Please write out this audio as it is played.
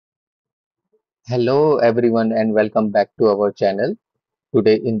Hello everyone and welcome back to our channel.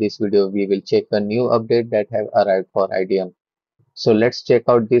 Today in this video we will check a new update that have arrived for IDM. So let's check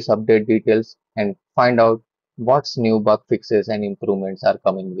out these update details and find out what's new bug fixes and improvements are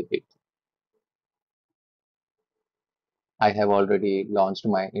coming with it. I have already launched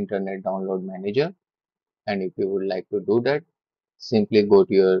my internet download manager, and if you would like to do that, simply go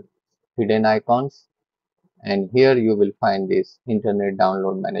to your hidden icons, and here you will find this internet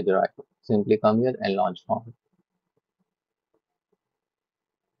download manager icon. Simply come here and launch from it.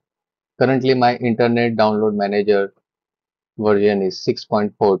 Currently my internet download manager version is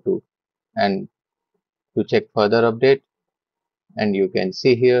 6.42, and to check further update, and you can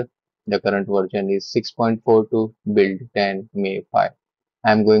see here the current version is 6.42 build 10 May 5.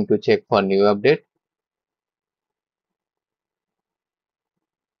 I'm going to check for new update,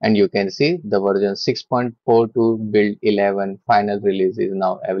 and you can see the version 6.42 build 11 final release is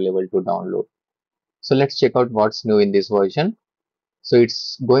now available to download. So let's check out what's new in this version. So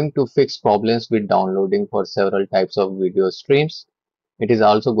it's going to fix problems with downloading for several types of video streams. It is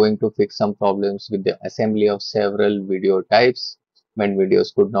also going to fix some problems with the assembly of several video types when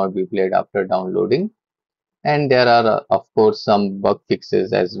videos could not be played after downloading. And there are, of course, some bug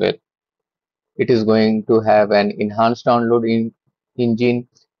fixes as well. It is going to have an enhanced engine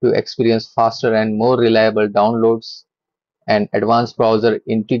to experience faster and more reliable downloads, and advanced browser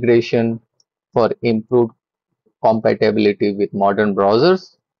integration for improved compatibility with modern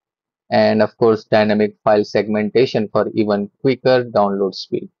browsers, and of course dynamic file segmentation for even quicker download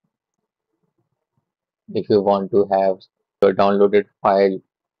speed. If you want to have your downloaded file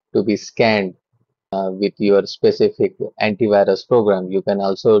to be scanned with your specific antivirus program, you can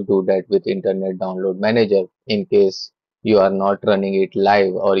also do that with internet download manager in case you are not running it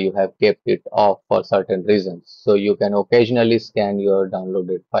live or you have kept it off for certain reasons. So you can occasionally scan your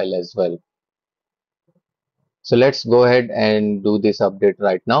downloaded file as well. So let's go ahead and do this update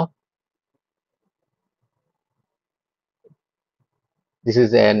right now. This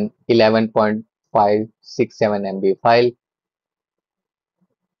is an 11.567 MB file.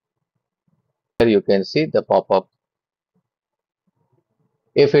 Here you can see the pop-up.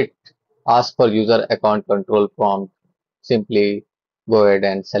 If it asks for user account control prompt, simply go ahead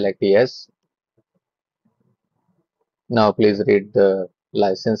and select yes. Now please read the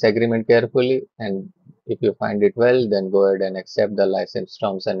license agreement carefully, and if you find it well, then go ahead and accept the license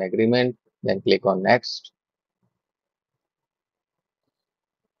terms and agreement, then click on next.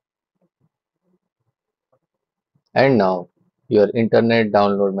 And now your internet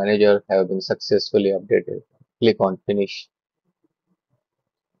download manager have been successfully updated. Click on finish.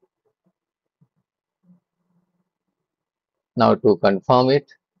 Now to confirm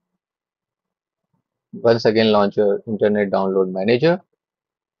it, once again launch your internet download manager,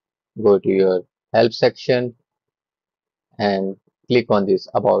 go to your help section and click on this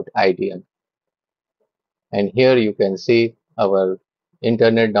about IDM. And here you can see our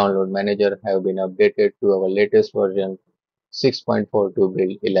internet download manager have been updated to our latest version 6.42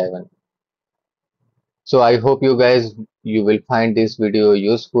 build 11. So I hope you will find this video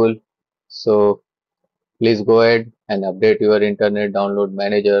useful. So please go ahead and update your internet download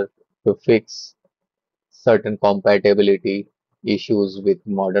manager to fix certain compatibility issues with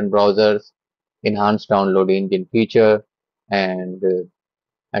modern browsers, enhanced download engine feature, and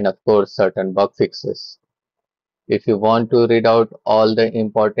and of course certain bug fixes. If you want to read out all the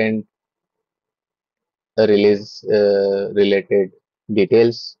important release related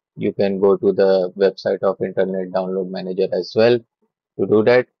details, you can go to the website of Internet Download Manager as well. To do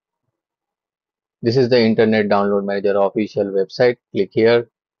that, this is the Internet Download Manager official website. Click here.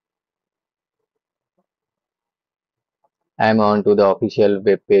 I am on to the official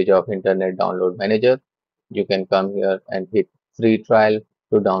web page of Internet Download Manager. You can come here and hit free trial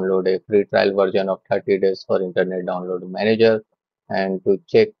to download a free trial version of 30 days for Internet Download Manager. And to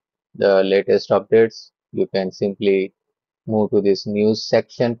check the latest updates, you can simply move to this news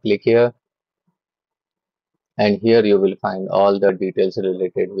section, click here, and here you will find all the details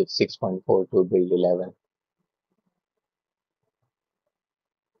related with 6.42 build 11.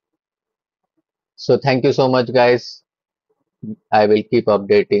 So thank you so much guys. I will keep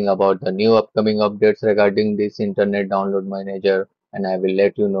updating about the new upcoming updates regarding this Internet Download Manager, and I will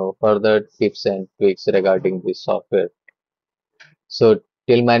let you know further tips and tweaks regarding this software. So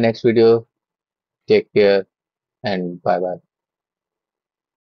till my next video, take care and bye bye.